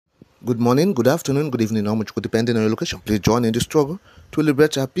Good morning, good afternoon, good evening, how much could depending on your location. Please join in the struggle to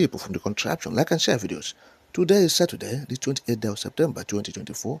liberate our people from the contraption. Like and share videos. Today is Saturday, the 28th of September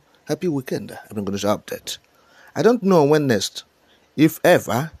 2024. Happy weekend. I'm going to update. I don't know when next, if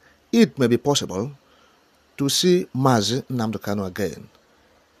ever, it may be possible to see Mazi Nnamdi Kanu again.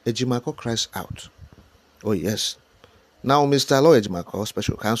 Ejimako cries out. Oh yes. Now Mr. Law Ejimako,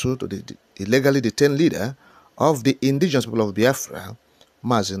 special counsel to the illegally detained leader of the indigenous people of Biafra,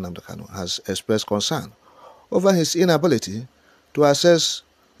 Mazi Nnamdi Kanu, has expressed concern over his inability to assess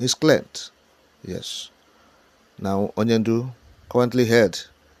his client. Yes. Now Onyendu currently head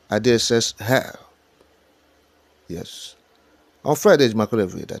at DSS Hell. Yes. On Friday, Ejimako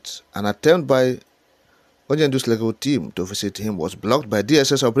revealed that an attempt by Onyendu's legal team to visit him was blocked by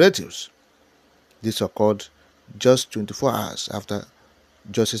DSS operatives. This occurred just 24 hours after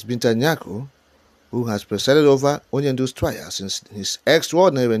Justice Binta Nyako, who has presided over Onyendu's trial since his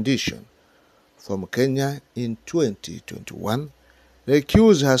extraordinary rendition from Kenya in 2021,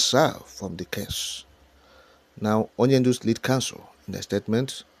 recused herself from the case. Now, Onyendu's lead counsel, in a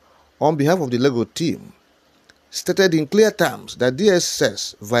statement on behalf of the legal team, stated in clear terms that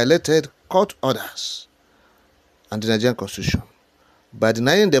DSS violated court orders and the Nigerian Constitution by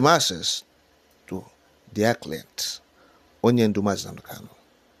denying them access to their client, Onyendu Nnamdi Kanu.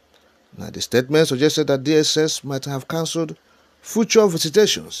 Now, the statement suggested that DSS might have cancelled future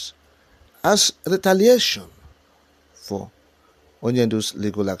visitations as retaliation for Onyendu's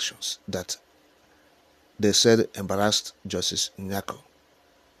legal actions that they said embarrassed Justice Nyako.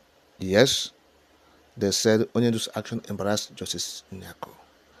 Yes, they said Onyendu's action embarrassed Justice Nyako.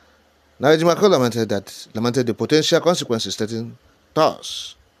 Now, Ejimako lamented the potential consequences threatened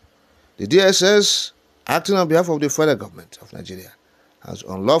thus. The DSS, acting on behalf of the federal government of Nigeria, has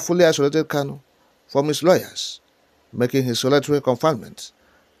unlawfully isolated Kanu from his lawyers, making his solitary confinement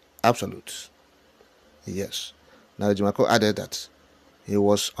absolute. Yes. Now, Ejimako added that he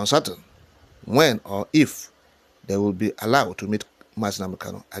was uncertain when or if they will be allowed to meet Mazi Nnamdi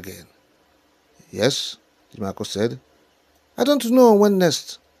Kanu again. Yes, Ejimako said, I don't know when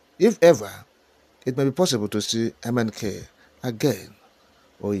next, if ever, it may be possible to see MNK again.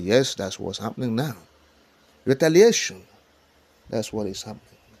 Oh yes, that's what's happening now. Retaliation, that's what is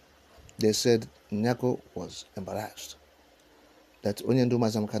happening. They said Nyako was embarrassed. That Onyendu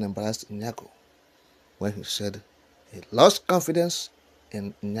Mazi Nnamdi Kanu embarrassed Nyako when he said he lost confidence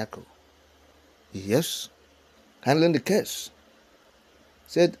in Nyako. Yes, handling the case.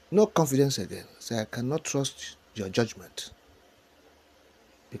 Said no confidence again. Said I cannot trust your judgment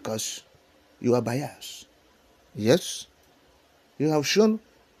because you are biased. Yes, you have shown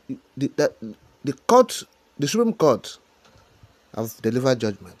that the Supreme Court have delivered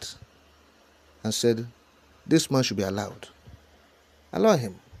judgment and said this man should be allowed. Allow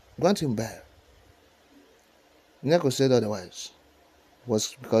him, grant him bail. Nyako said otherwise. It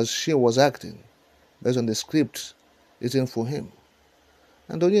was because she was acting based on the script written for him.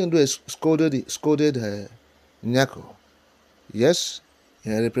 And Onyendu scolded her, Nyako. Yes,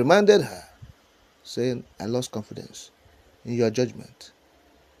 he reprimanded her, saying, I lost confidence in your judgment.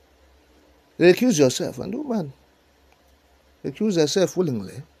 Recuse yourself, and woman, recuse herself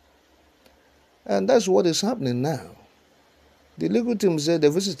willingly. And that's what is happening now. The legal team said they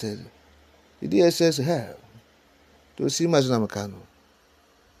visited the DSS Hell to see Mazi Nnamdi Kanu.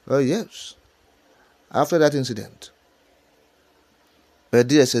 Oh yes, after that incident, but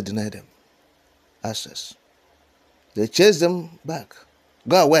DSS denied them access. They chased them back.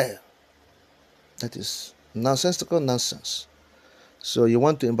 Go away. That is nonsensical nonsense. So you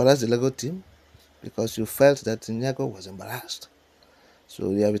want to embarrass the legal team because you felt that Nyako was embarrassed.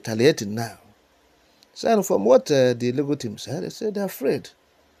 So they are retaliating now. So from what the legal team said, they said they're afraid.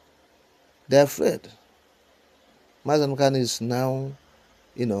 They're afraid. Mazi Nnamdi Kanu is now,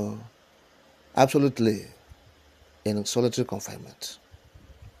 absolutely in solitary confinement.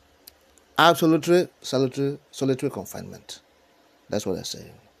 Absolutely solitary confinement. That's what they're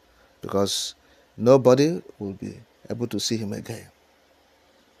saying. Because nobody will be able to see him again.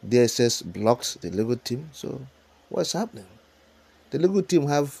 DSS blocked the legal team. So what's happening? The legal team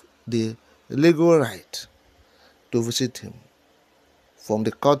have the legal right to visit him from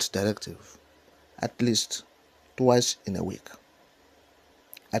the court directive at least twice in a week.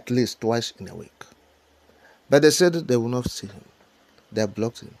 At least twice in a week. But they said they will not see him. They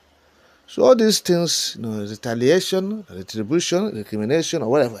blocked him. So all these things, retaliation, retribution, recrimination, or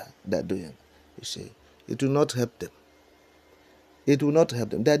whatever they're doing, you see, it will not help them. It will not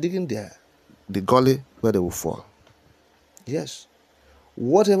help them. They're digging the gully where they will fall. Yes.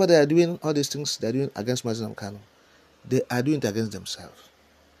 Whatever they are doing, all these things they are doing against Mazi Nnamdi Kanu, they are doing it against themselves.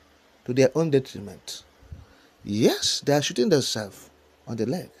 to their own detriment. Yes, they are shooting themselves on the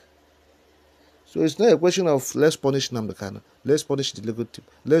leg. So it's not a question of let's punish Nnamdi Kanu, let's punish the legal team,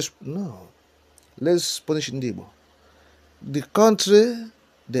 let's punish Ndibo. The country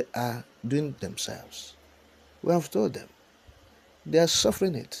they are doing themselves. We have told them. They are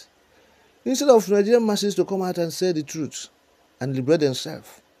suffering it. Instead of Nigerian masses to come out and say the truth and liberate themselves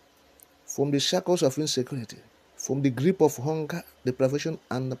from the shackles of insecurity, from the grip of hunger, deprivation,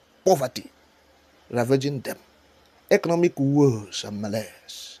 and poverty ravaging them, economic woes and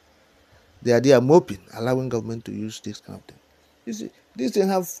malaise, they are there moping, allowing government to use this kind of thing. You see, this thing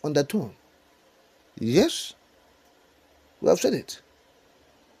have undertone. Yes, we have said it.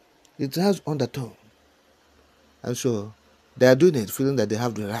 It has undertone. And so they are doing it, feeling that they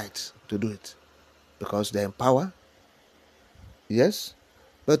have the right to do it because they're in power. Yes,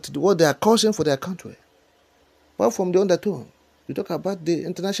 but what they are causing for their country, apart from the undertone, you talk about the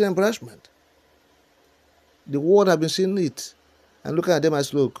international embarrassment. The world have been seeing it and looking at them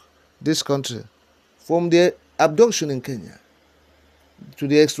as, look, this country, from the abduction in Kenya to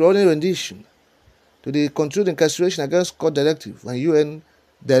the extraordinary rendition to the controlled incarceration against court directive and UN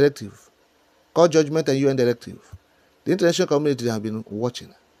directive, court judgment and UN directive, the international community have been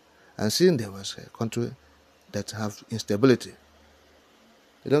watching and seeing them as a country that have instability.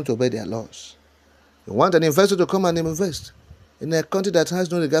 They don't obey their laws. They want an investor to come and invest in a country that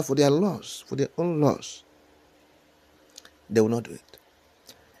has no regard for their laws, for their own laws. They will not do it.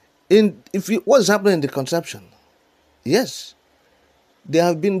 What's happening in the conception? Yes, they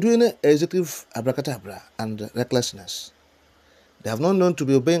have been doing executive abracadabra and recklessness. They have not known to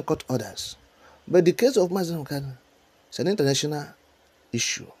be obeying court orders. But the case of Mazen Kanu is an international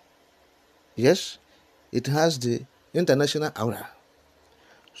issue. Yes, it has the international aura.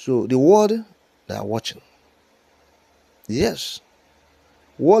 So the world, they are watching. Yes,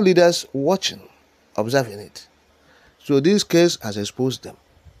 world leaders watching, observing it. So this case has exposed them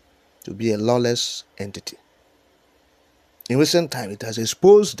to be a lawless entity. In recent time, it has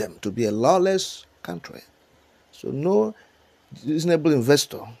exposed them to be a lawless country. So no reasonable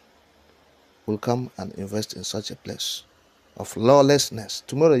investor will come and invest in such a place of lawlessness.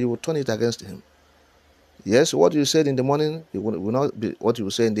 Tomorrow you will turn it against him. Yes, what you said in the morning, it will not be what you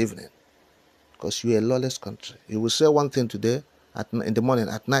will say in the evening. Because you are a lawless country. You will say one thing today, in the morning,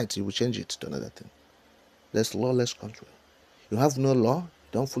 at night, you will change it to another thing. That's lawless country. You have no law, you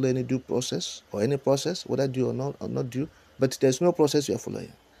don't follow any due process or any process, whether due or not due, but there's no process you are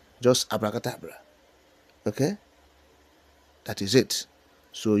following. Just abracadabra. Okay? That is it.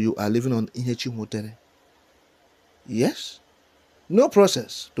 So you are living on Ihechi Motere. Yes? No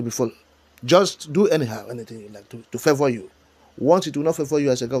process to be followed. Just do anyhow, anything you like to favor you. Once it will not favor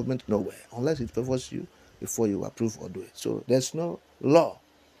you as a government, nowhere. Unless it favors you before you approve or do it. So there's no law.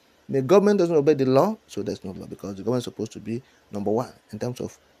 The government doesn't obey the law, so there's no law because the government is supposed to be number one in terms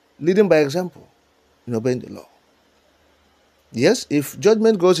of leading by example in obeying the law. Yes, if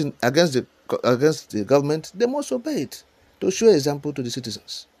judgment goes in against the government, they must obey it to show example to the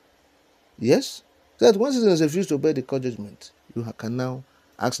citizens. Yes, so that when citizens refuse to obey the court judgment, you can now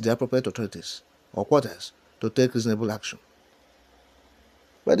ask the appropriate authorities or quarters to take reasonable action.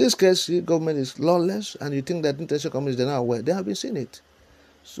 But in this case, the government is lawless, and you think that international communities are not aware. They have been seeing it.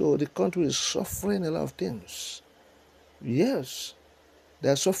 So the country is suffering a lot of things. Yes, they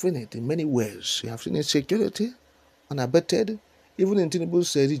are suffering it in many ways. You have seen insecurity, unabated, even in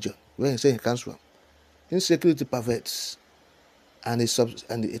Tinubu's region, where he said he comes from. Insecurity pervades, and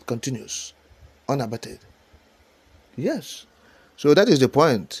it continues, unabated. Yes. So that is the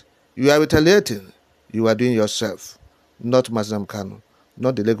point. You are retaliating. You are doing yourself, not Mazam Kanu,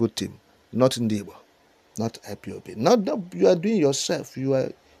 not the legal team, not Ndibo, not IPOB. Not you are doing yourself. You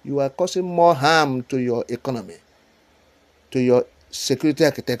are causing more harm to your economy, to your security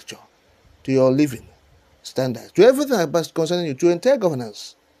architecture, to your living standards, to everything about concerning you, to entire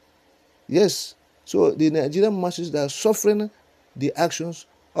governance. Yes. So the Nigerian masses that are suffering the actions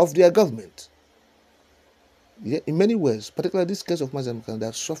of their government. Yeah, in many ways, particularly this case of Mazam Kanu, they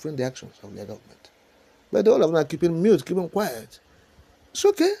are suffering the actions of their government. But all of them are keeping mute, keeping quiet. It's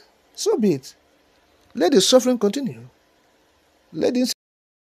okay. So be it. Let the suffering continue. Let the